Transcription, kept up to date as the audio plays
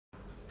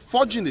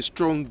Forging a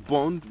strong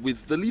bond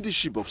with the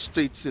leadership of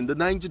states in the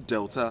Niger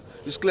Delta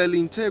is clearly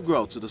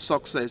integral to the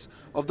success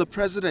of the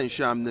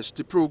Presidential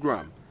Amnesty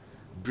Program.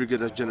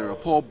 Brigadier General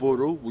Paul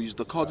Boro, who is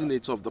the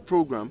coordinator of the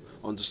program,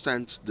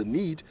 understands the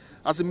need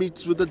as he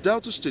meets with the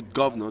Delta State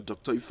Governor,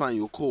 Dr.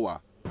 Ifeanyi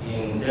Okowa.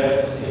 In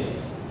Delta State,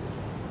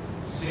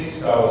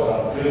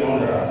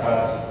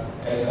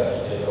 6,330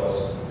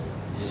 ex-agitators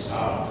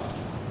disarmed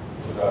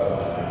in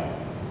 2009.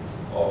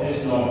 Of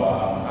this number,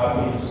 I'm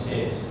happy to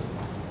state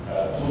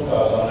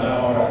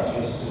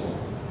 2,922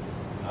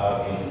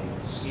 have been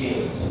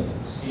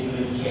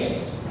skillfully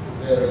trained.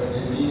 There is a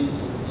need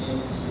to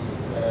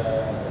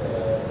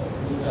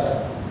look at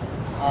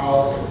how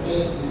to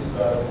place these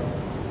persons,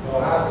 or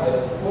how to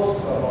expose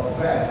some of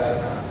them that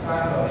can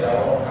stand on their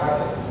own, how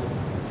to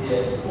be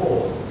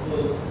exposed to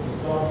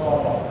some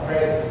form of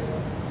credit.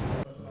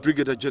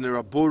 Brigadier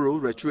General Boro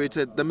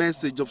reiterated the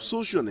message of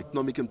social and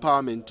economic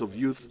empowerment of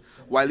youth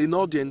while in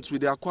audience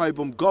with the Akwa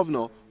Ibom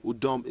Governor,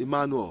 Udom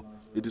Emmanuel.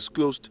 He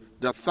disclosed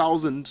that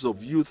thousands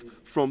of youth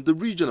from the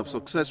region have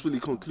successfully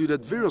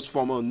concluded various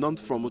formal and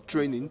non-formal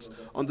trainings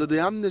under the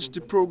Amnesty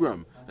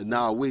Program and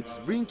now awaits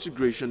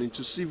reintegration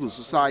into civil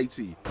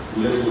society.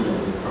 Let's look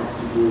at the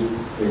practical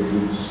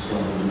exit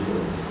strategy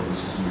for the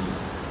student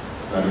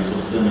that is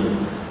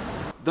sustainable.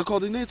 The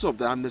coordinator of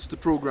the Amnesty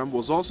Program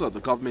was also at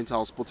the Government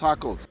House, Port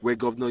Harcourt, where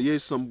Governor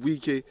Nyesom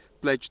Wike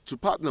pledged to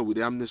partner with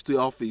the Amnesty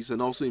Office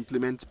and also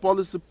implement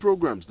policy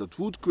programs that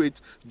would create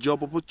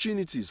job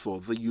opportunities for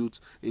the youth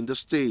in the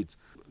state.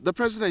 The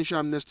Presidential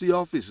Amnesty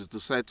Office is to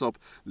set up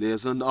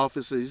liaison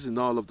offices in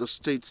all of the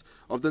states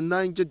of the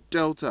Niger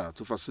Delta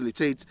to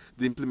facilitate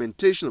the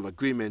implementation of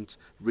agreements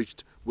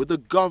reached with the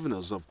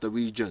governors of the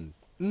region.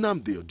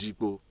 Nnamdi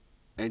Odipo,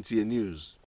 NTA News.